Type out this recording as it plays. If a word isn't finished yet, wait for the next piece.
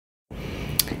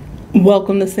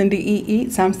Welcome to Cindy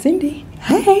Eats. I'm Cindy.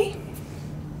 Hey.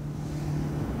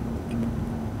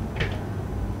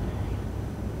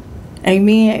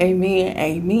 Amen, amen,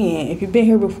 amen. If you've been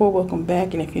here before, welcome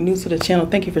back. And if you're new to the channel,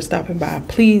 thank you for stopping by.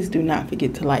 Please do not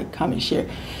forget to like, comment, share,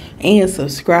 and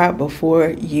subscribe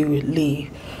before you leave.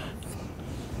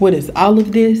 What is all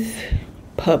of this?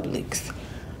 Publix.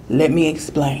 Let me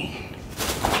explain.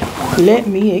 Let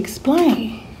me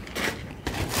explain.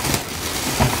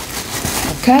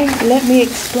 Okay, let me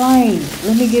explain.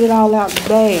 Let me get it all out the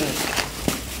bag.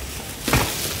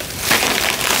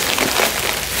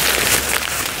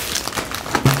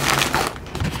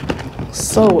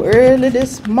 So early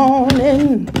this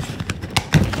morning,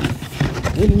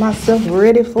 getting myself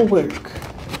ready for work.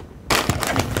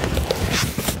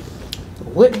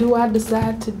 What do I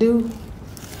decide to do?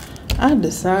 I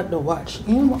decide to watch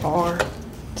MRTV.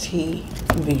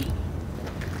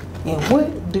 And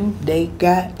what do they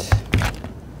got?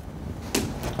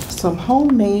 Some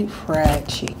homemade fried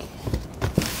chicken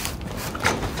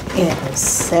and a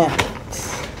salad.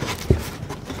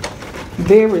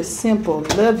 Very simple,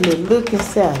 lovely looking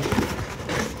salad.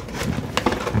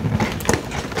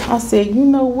 I said, you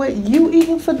know what you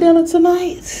eating for dinner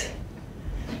tonight?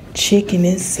 Chicken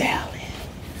and salad.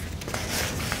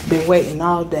 Been waiting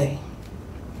all day.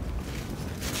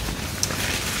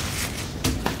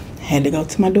 Had to go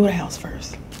to my daughter's house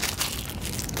first.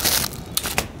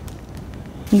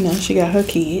 You know, she got her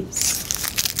kids.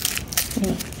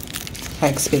 Yeah, I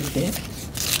expect that.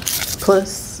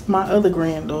 Plus my other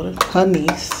granddaughter, her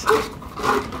niece.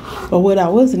 But what I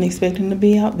wasn't expecting to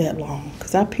be out that long.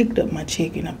 Because I picked up my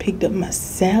chicken. I picked up my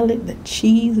salad, the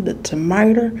cheese, the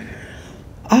tomato,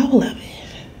 all of it.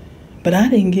 But I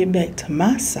didn't get back to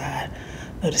my side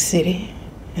of the city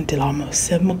until almost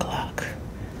 7 o'clock.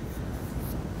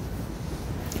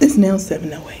 It's now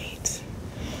 7:08.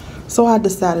 So I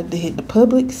decided to hit the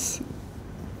Publix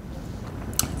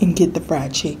and get the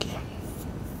fried chicken.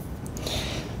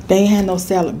 They ain't had no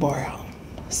salad bar out.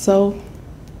 So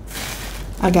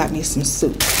I got me some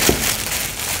soup.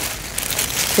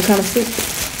 What kind of soup?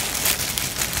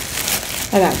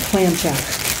 I got clam chowder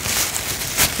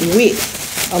with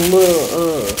a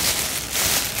little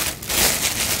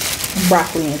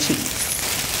broccoli and cheese.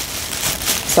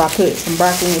 So I put some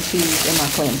broccoli and cheese in my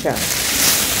clam chowder.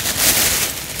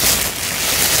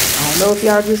 I don't know if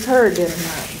y'all just heard that or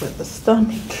not, but the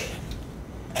stomach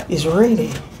is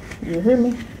ready. You hear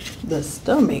me? The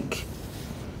stomach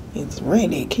is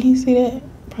ready. Can you see that?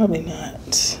 Probably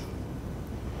not.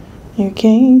 You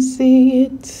can't see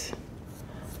it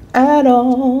at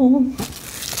all.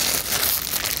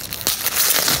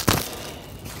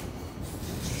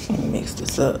 Let me mix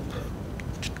this up.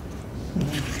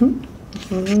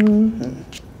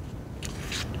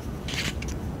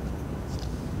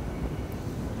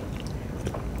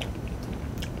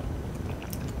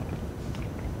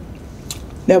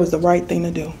 That was the right thing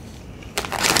to do.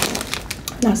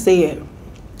 And I said,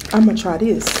 I'm gonna try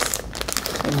this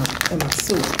in my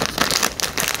soup.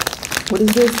 What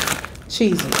is this?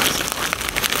 Cheeses.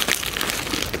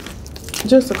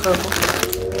 Just a couple.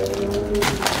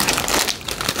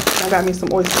 I got me some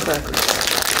oyster crackers.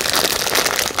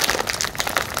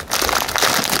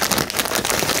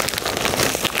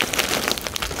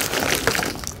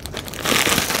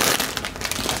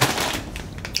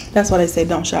 That's why they say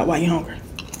don't shop while you're hungry.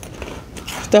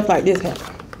 Stuff like this happens.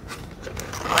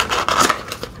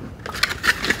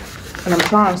 And I'm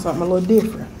trying something a little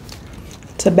different.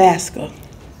 Tabasco.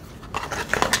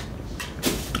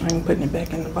 I ain't putting it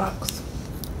back in the box.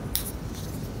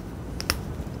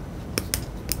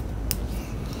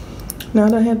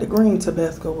 Now, I had the green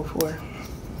Tabasco before.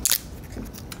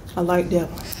 I like that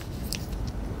one.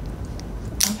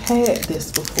 I've had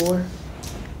this before,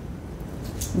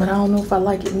 but I don't know if I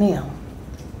like it now.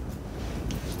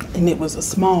 And it was a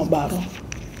small bottle,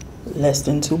 less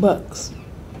than $2.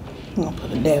 I'm gonna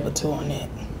put a dab or two on that.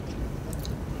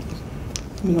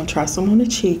 We're gonna try some on the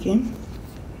chicken.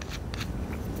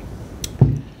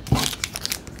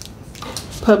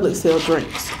 Publix sell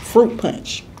drinks. Fruit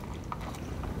punch.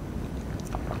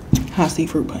 High C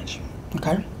fruit punch.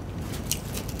 Okay?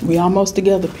 We almost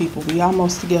together, people. We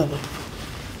almost together.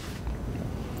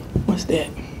 What's that?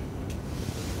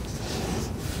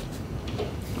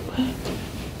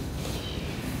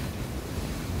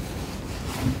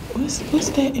 What's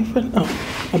that in front? Oh,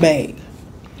 a bag.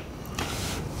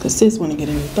 Cause sis want to get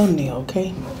a new thumbnail,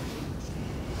 okay?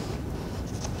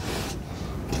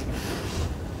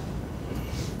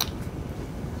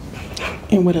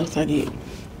 And what else I get?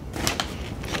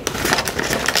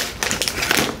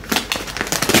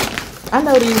 I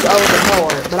know these old and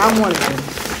hard, but I wanted them.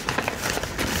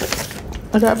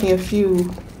 I got me a few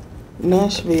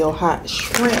Nashville hot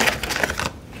shrimp.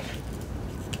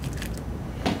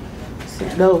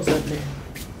 Set those up there.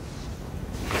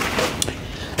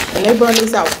 And they burned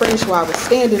this out fresh while I was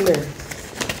standing there.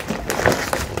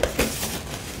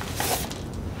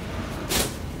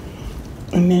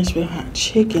 A Nashville hot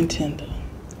chicken tender.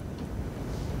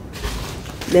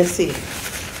 That's it.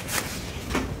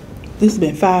 This has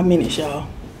been 5 minutes, y'all.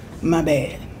 My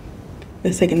bad.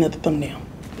 Let's take another thumbnail.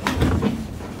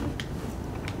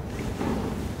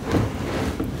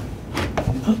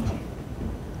 Oh.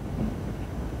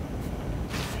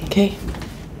 Okay.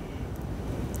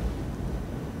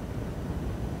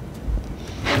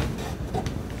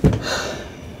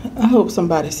 I hope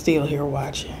somebody's still here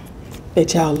watching.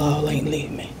 That y'all all ain't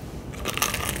leave me.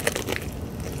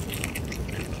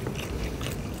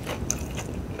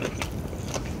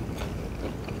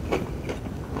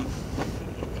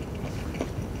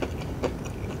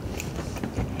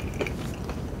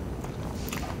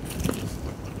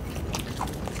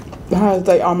 How is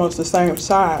they almost the same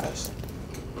size?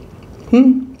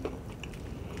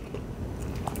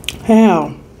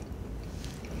 How?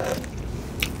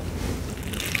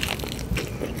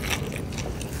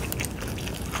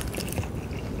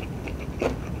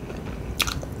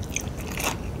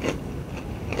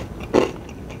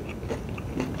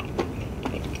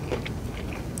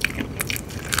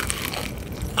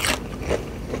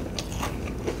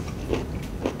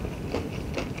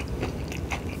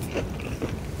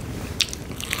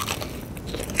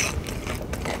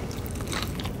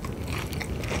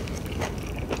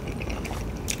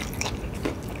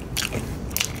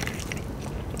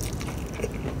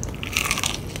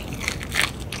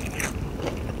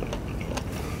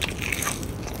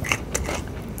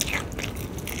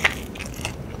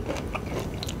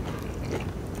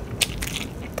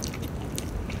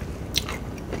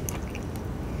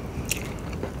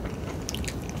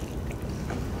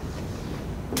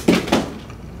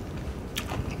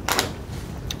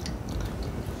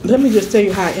 Let me just tell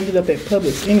you how I ended up at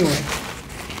Publix anyway.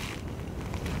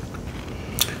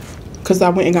 Because I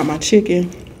went and got my chicken,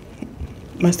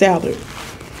 my salad.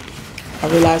 I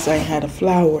realized I ain't had a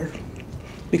flour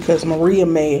because Maria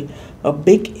made a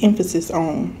big emphasis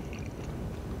on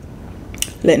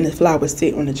letting the flour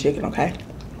sit on the chicken, okay?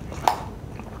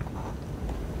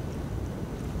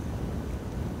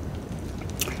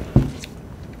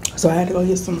 So I had to go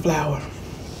get some flour.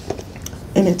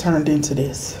 And it turned into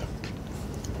this.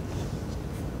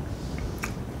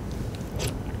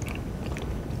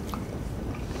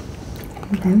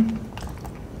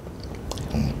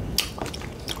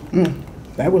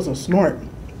 That was a smart.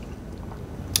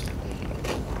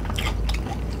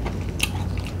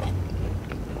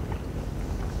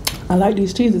 I like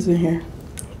these cheeses in here.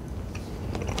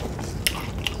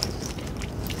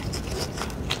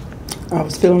 I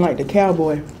was feeling like the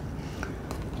cowboy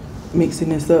mixing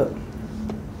this up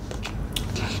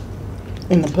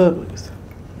in the Publix.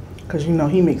 Because you know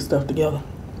he mixed stuff together.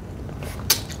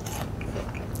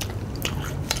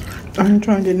 I ain't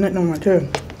trying to get nothing on my toe.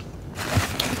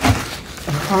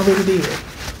 I already did.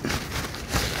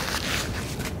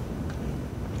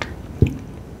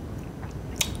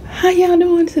 How y'all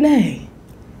doing today?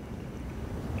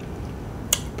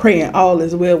 Praying all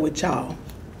is well with y'all.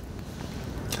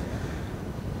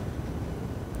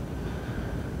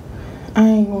 I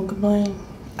ain't gonna complain.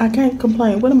 I can't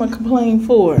complain. What am I complaining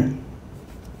for?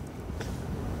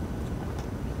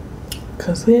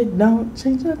 Cause it don't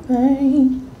change a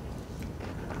thing.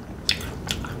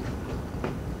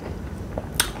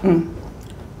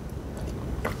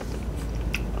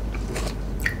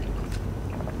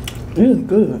 It is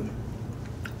good.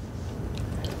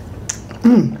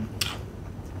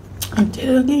 I did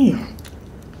it again.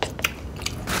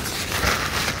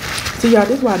 See y'all,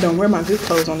 this is why I don't wear my good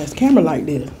clothes on this camera like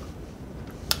this.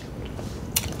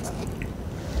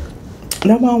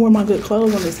 That's why I don't wear my good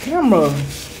clothes on this camera.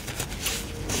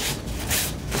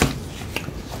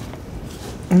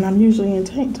 And I'm usually in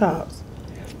tank tops.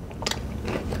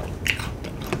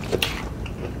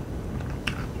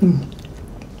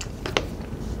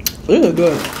 It is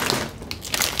good.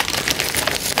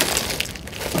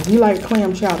 If you like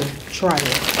clam chowder, try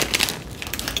it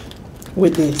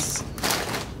with this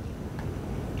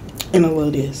and a little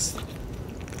of this.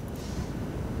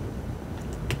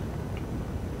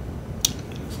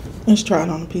 Let's try it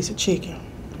on a piece of chicken.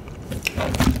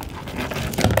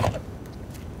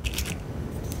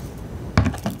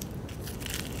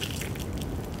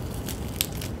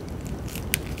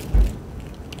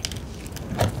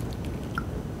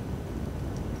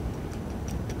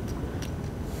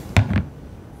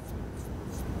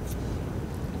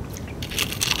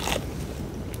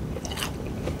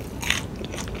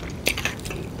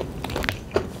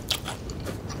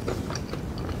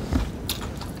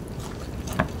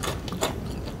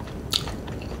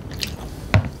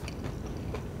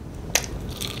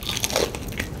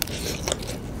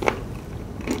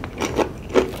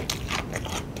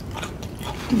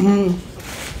 Mm.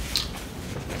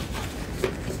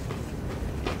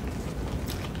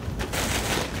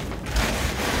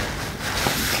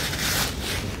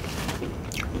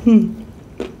 Hmm.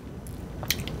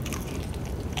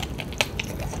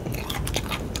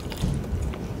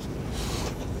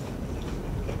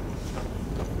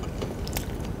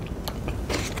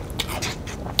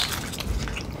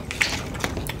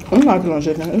 I'm not gonna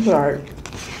chicken. It's alright.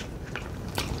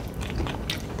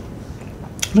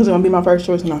 This is gonna be my first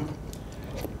choice now.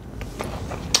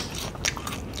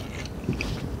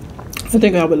 I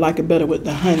think I would like it better with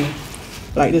the honey.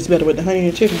 Like this better with the honey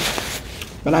and chicken.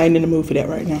 But I ain't in the mood for that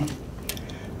right now.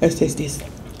 Let's taste this.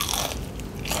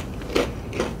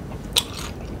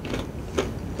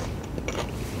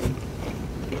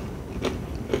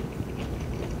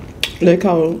 They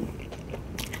cold.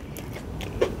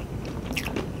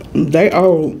 They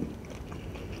old.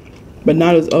 But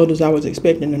not as old as I was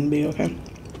expecting them to be, okay?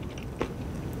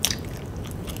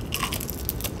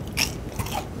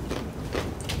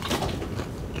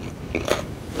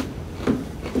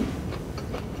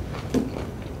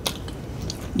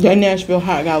 That Nashville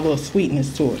hot got a little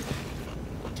sweetness to it.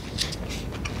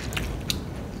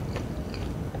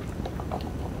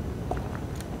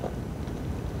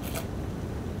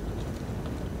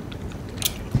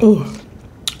 Oh,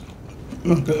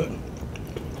 not good.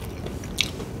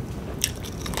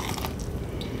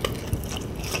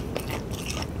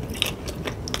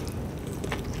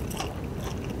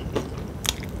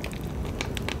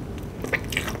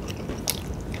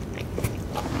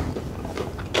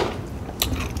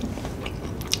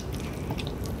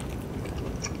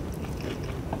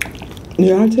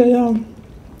 Did I tell y'all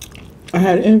I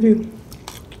had an interview?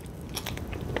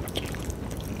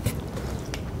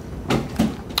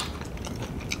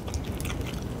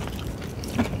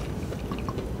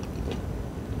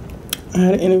 I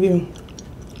had an interview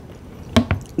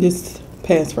this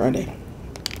past Friday.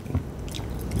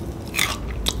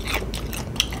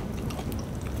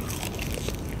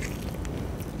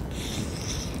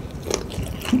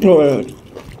 Or the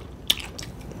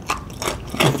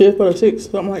 5th or the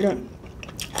 6th, something like that.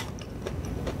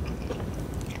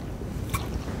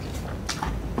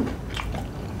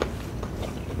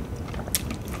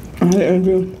 I had an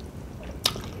interview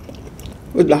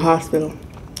with the hospital.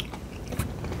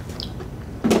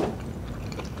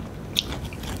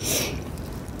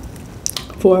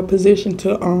 For a position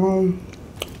to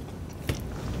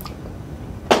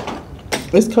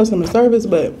it's customer service,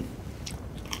 but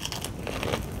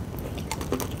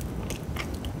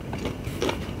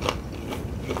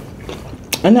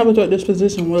I never thought this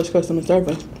position was customer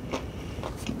service.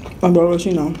 I thought it was,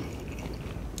 you know,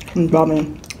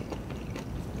 involving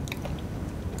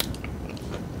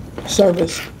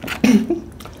service. You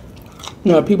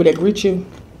know, people that greet you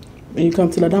when you come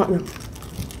to the doctor.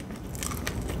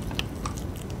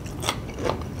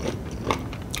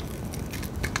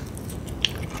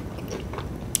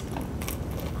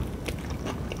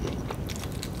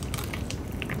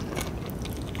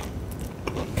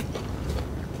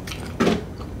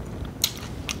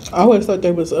 I always thought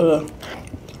they was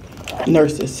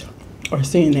nurses or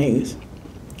CNAs.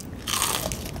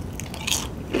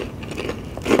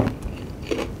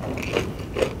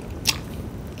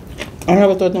 I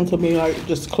never thought them to be like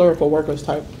just clerical workers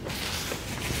type.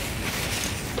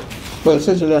 But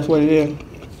essentially that's what it is.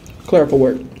 Clerical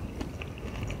work.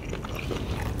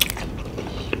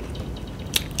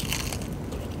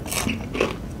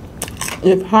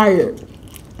 If hired,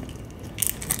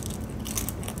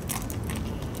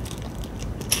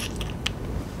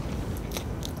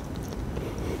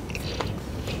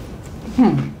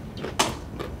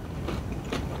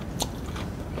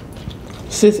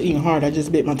 Sis eating hard, I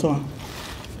just bit my tongue.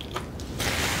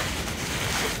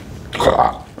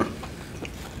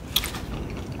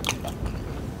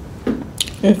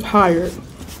 If hired,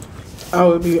 I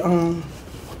would be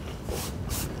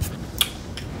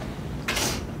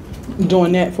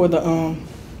doing that for the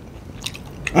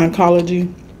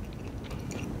oncology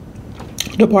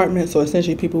department. So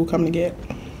essentially people who come to get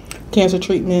cancer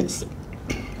treatments,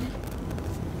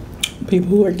 people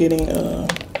who are getting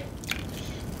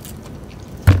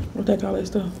what they call that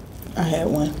stuff? I had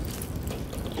one.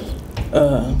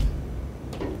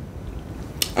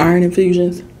 Iron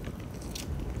infusions.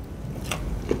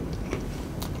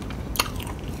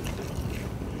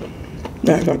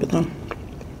 That's right, the tongue.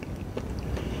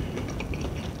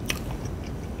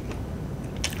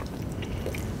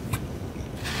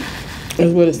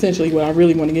 That's what essentially what I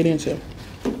really want to get into.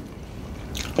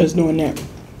 Is doing that.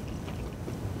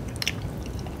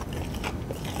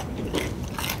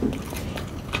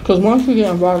 Because once you get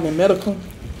involved in medical,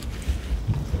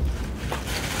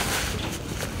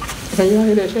 Can y'all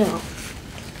hear that sound?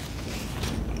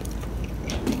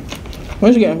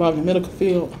 Once you get involved in the medical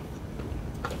field,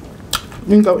 you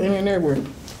can go in and everywhere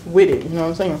with it, you know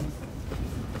what I'm saying?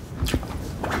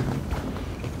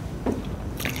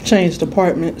 Change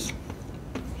departments,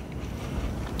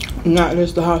 not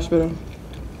just the hospital.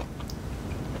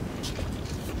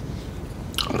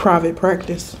 Private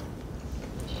practice,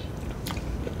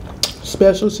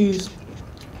 specialties,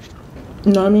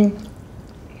 you know what I mean?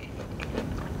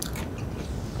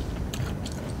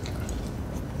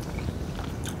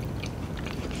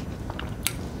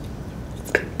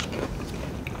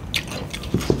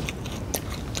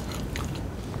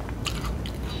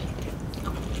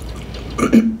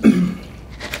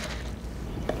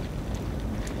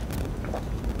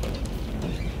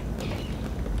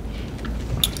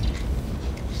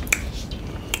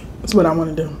 That's what I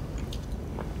want to do.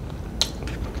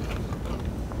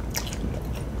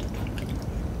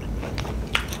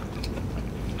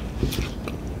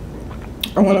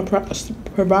 I want to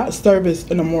provide service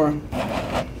in a more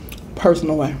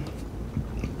personal way.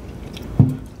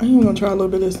 I'm going to try a little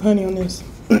bit of this honey on this.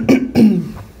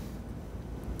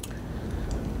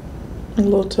 A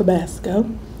little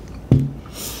Tabasco.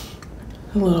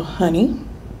 A little honey.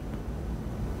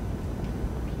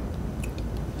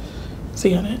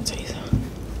 See how that tastes.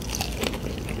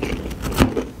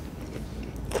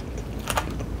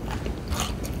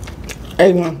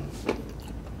 A1.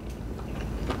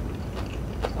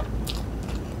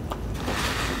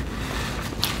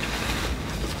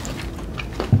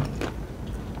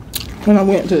 When I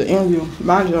went to the interview,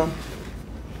 mind you,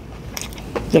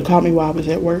 they called me while I was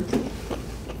at work.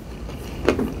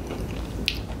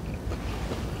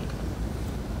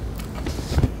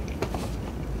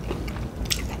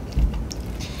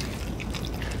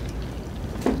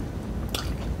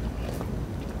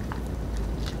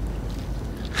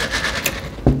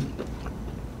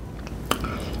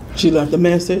 She left a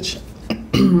message.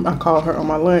 I called her on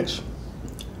my lunch.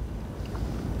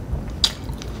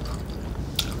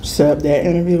 Set up that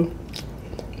interview.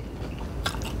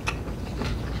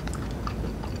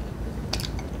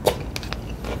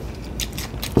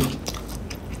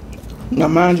 Now,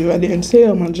 mind you, I didn't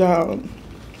tell my job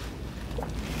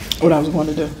what I was going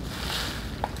to do.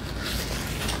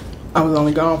 I was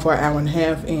only gone for an hour and a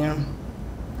half, and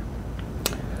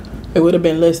it would have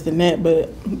been less than that, but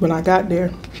when I got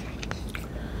there,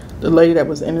 the lady that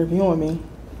was interviewing me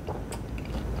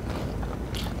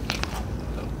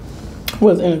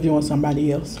was interviewing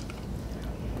somebody else.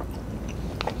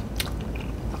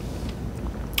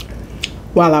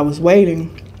 While I was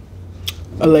waiting,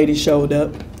 a lady showed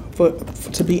up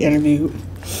to be interviewed.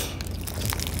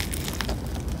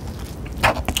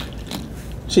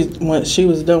 When she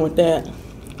was done with that,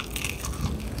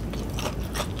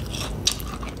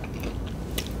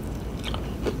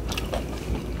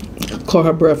 caught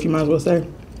her breath, you might as well say.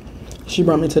 She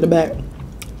brought me to the back.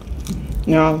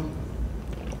 You know,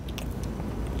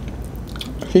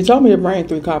 she told me to bring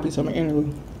 3 copies of my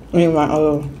interview,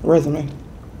 my resume.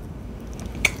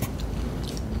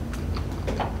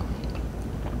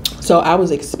 So I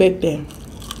was expecting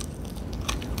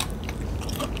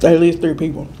at least 3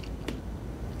 people.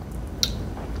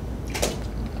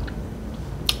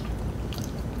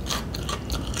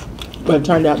 But it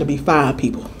turned out to be 5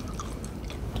 people.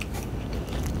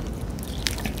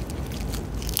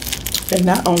 And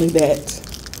not only that,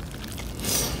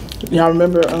 y'all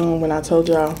remember when I told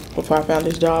y'all before I found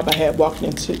this job, I had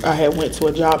went to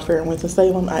a job fair in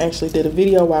Winston-Salem. I actually did a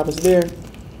video while I was there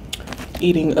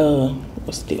eating, was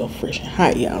still fresh and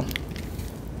hot, y'all.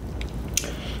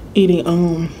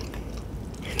 Eating,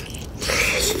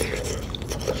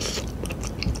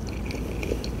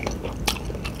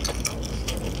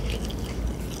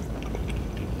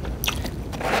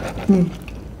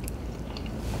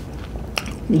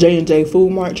 J&J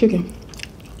Food Mart chicken.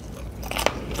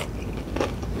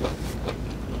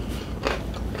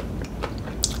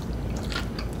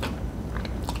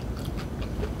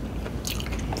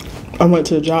 I went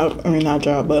to a job,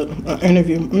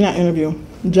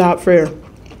 job fair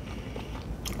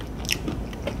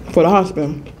for the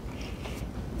hospital.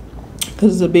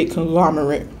 Because it's a big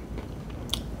conglomerate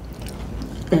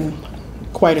in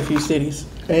quite a few cities,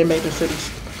 and major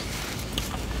cities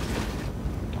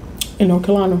in North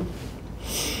Carolina.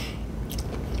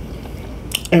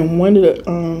 And one of the,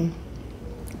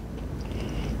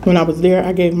 when I was there,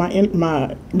 I gave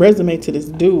my resume to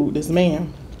this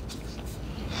man.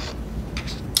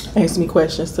 Asked me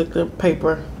questions, took the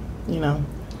paper, you know.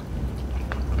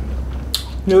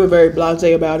 They were very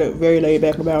blasé about it, very laid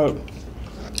back about it.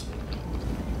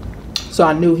 So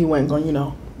I knew he wasn't going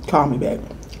to, call me back.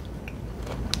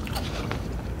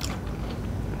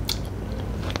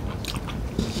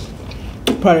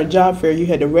 part of the job fair, you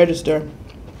had to register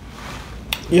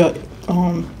your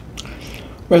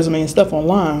resume and stuff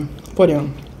online for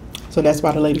them. So that's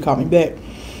why the lady called me back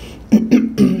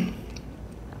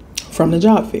from the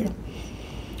job fair.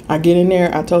 I get in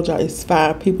there. I told y'all it's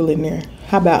 5 people in there.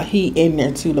 How about he in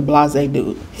there too, the blase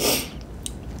dude?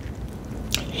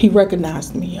 He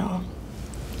recognized me, y'all.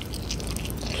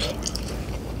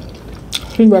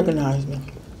 He recognized me.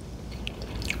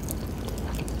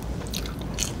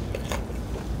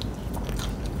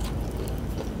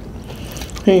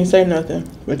 He ain't say nothing,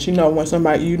 but you know when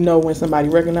somebody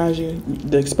recognize you,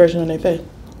 the expression on their face.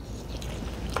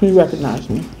 He recognized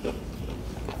me.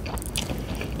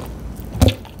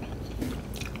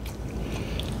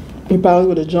 He probably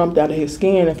would have jumped out of his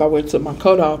skin if I would have took my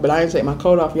coat off, but I didn't take my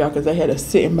coat off, y'all, because I had to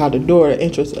sit by the door, the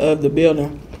entrance of the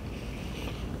building.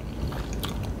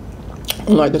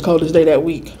 Like the coldest day that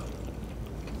week.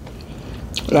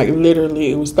 Like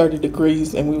literally, it was 30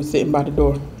 degrees and we were sitting by the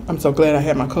door. I'm so glad I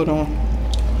had my coat on.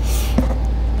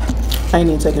 I ain't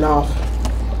even take it off.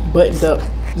 Buttoned up,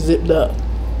 zipped up.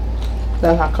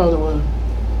 That's how cold it was.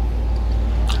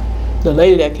 The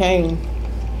lady that came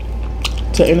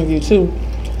to interview too,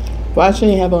 well, she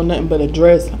didn't have on nothing but a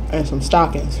dress and some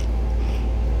stockings.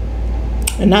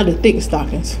 And not the thick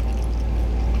stockings.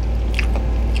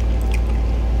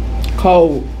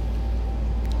 Cold.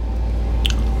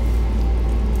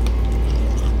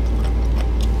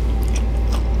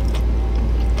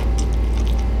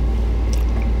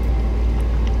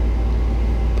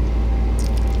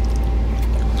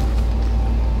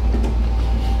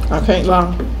 I can't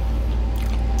lie.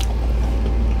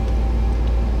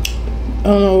 I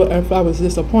don't know if I was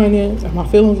disappointed, if my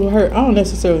feelings were hurt. I don't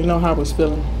necessarily know how I was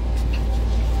feeling.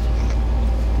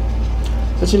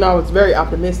 But you know, I was very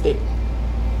optimistic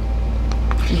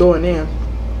going in.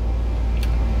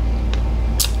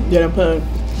 Then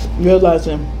I'm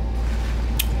realizing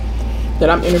that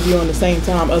I'm interviewing the same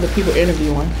time other people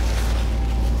interviewing.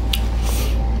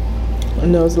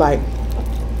 And it was like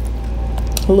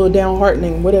a little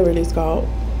downheartening, whatever it is called.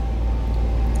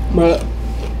 But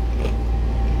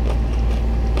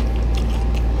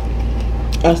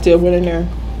I still went in there.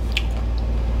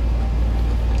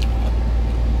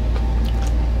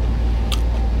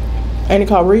 And it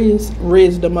called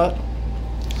raised them up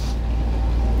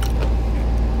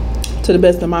to the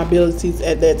best of my abilities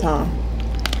at that time.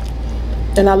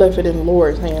 And I left it in the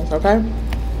Lord's hands, okay?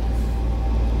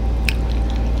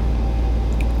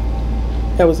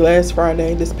 That was last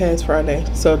Friday, this past Friday.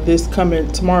 So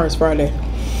tomorrow's Friday.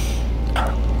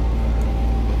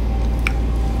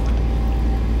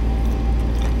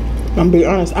 I'm gonna be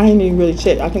honest, I ain't even really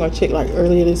checked. I think I checked like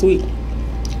earlier this week.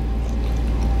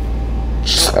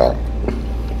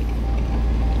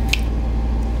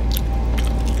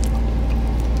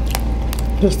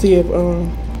 Let's see if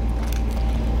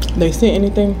they sent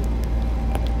anything.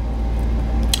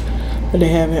 But they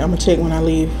haven't. I'm gonna check when I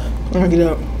leave. When I get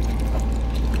up.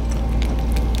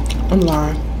 I'm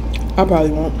lying. I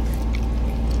probably won't.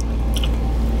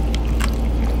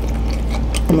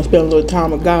 I'm gonna spend a little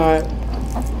time with God.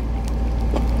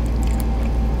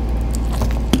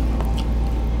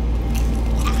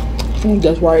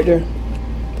 That's right there.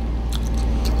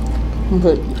 I'm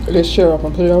gonna put this shirt up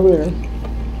and put it over there.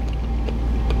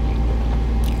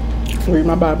 Read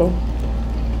my Bible.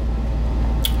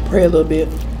 Pray a little bit.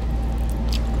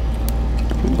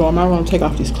 Go in my room, take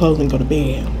off these clothes and go to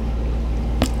bed.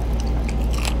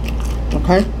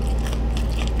 Okay?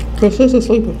 Because sister's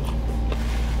sleeping.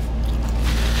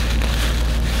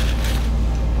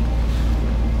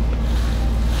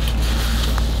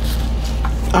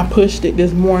 I pushed it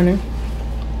this morning.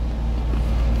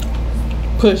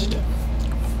 Pushed it.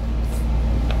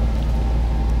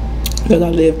 Because I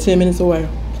live 10 minutes away.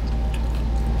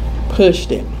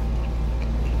 Pushed it.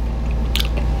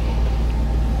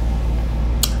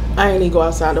 I ain't even go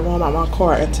outside the room out my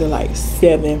car until like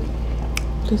 7.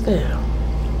 Just there.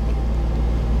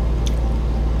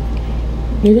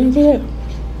 You didn't see that?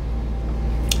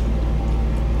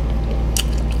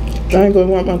 I ain't gonna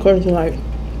want my car until like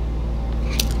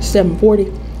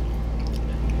 7:40.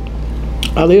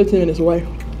 I live 10 minutes away.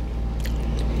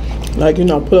 Like, you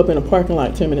know, pull up in a parking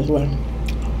lot 10 minutes away.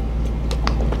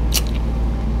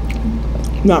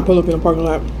 Not pull up in a parking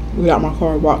lot, get out my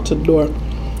car, walk to the door,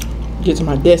 get to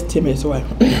my desk 10 minutes away.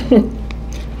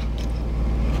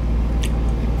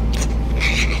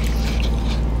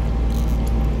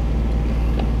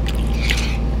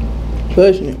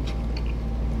 Pushing it.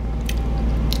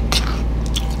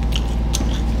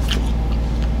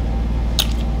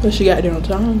 But she got there on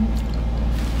time.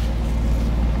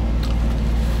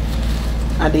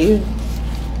 I did.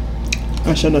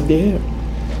 I shouldn't have did.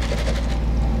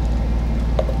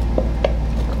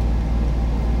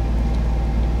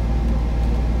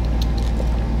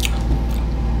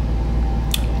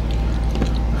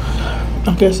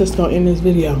 guess that's gonna end this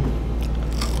video.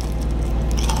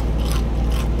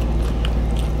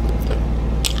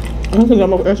 I don't think I'm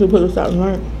gonna actually put this out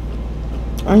tonight.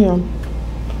 I am.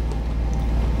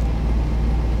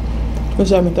 It's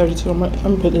 7:32. I'm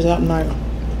gonna put this out tonight.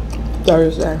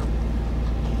 Thursday,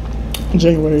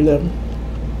 January 11th.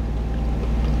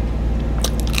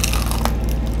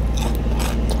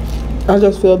 I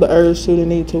just feel the urge to the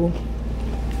need to.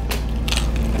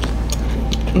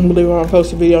 I believe I'm gonna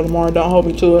post a video tomorrow. Don't hold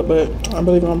me to it, but I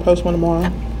believe I'm gonna post one tomorrow.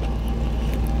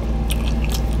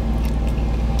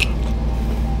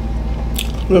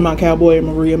 With my Cowboy and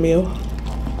Maria meal.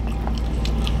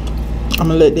 I'm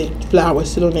gonna let that flour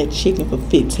sit on that chicken for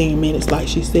 15 minutes like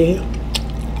she said.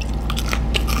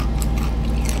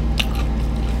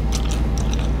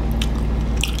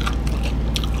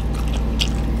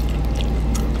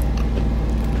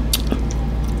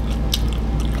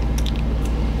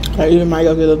 I even might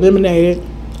go get a lemonade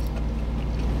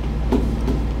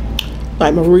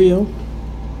like Maria,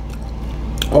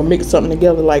 or mix something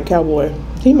together like Cowboy.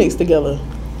 He mixed together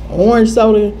orange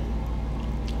soda.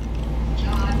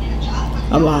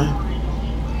 I'm lying.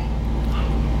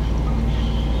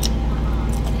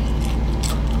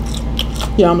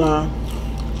 Yeah, I'm lying.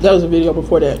 That was a video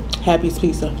before that. Happy's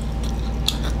Pizza.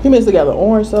 He mixed together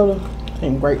orange soda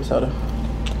and grape soda.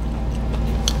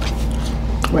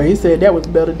 Well, he said that was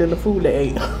better than the food they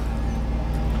ate.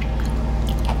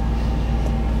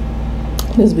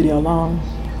 This video long.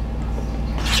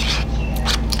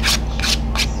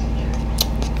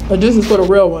 But this is for the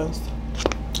real ones.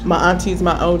 My aunties,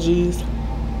 my OGs,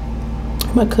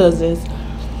 my cousins,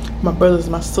 my brothers,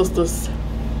 my sisters,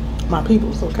 my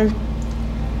peoples, okay?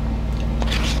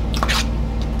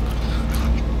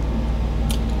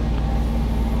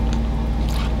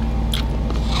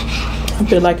 I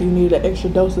feel like you need an extra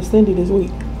dose of Cindy this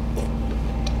week.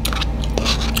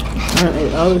 I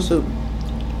ate all the soup.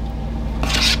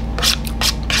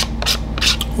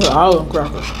 With all them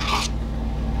crackers.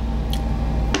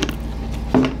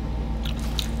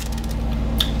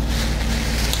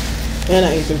 And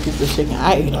I ate 3 pieces of chicken.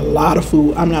 I ate a lot of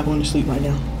food. I'm not going to sleep right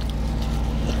now.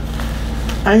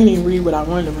 I didn't even read what I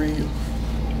wanted to read.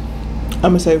 I'm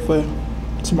going to save it for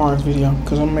tomorrow's video,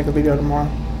 because I'm going to make a video tomorrow.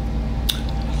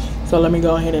 So let me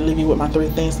go ahead and leave you with my 3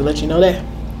 things to let you know that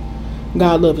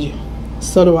God loves you.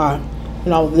 So do I.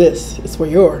 And all of this is for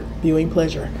your viewing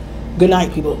pleasure. Good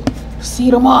night, people. See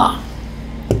you tomorrow.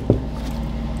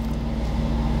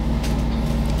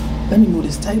 Let me move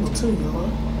this table too, y'all.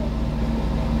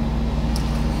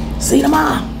 See you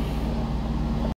tomorrow.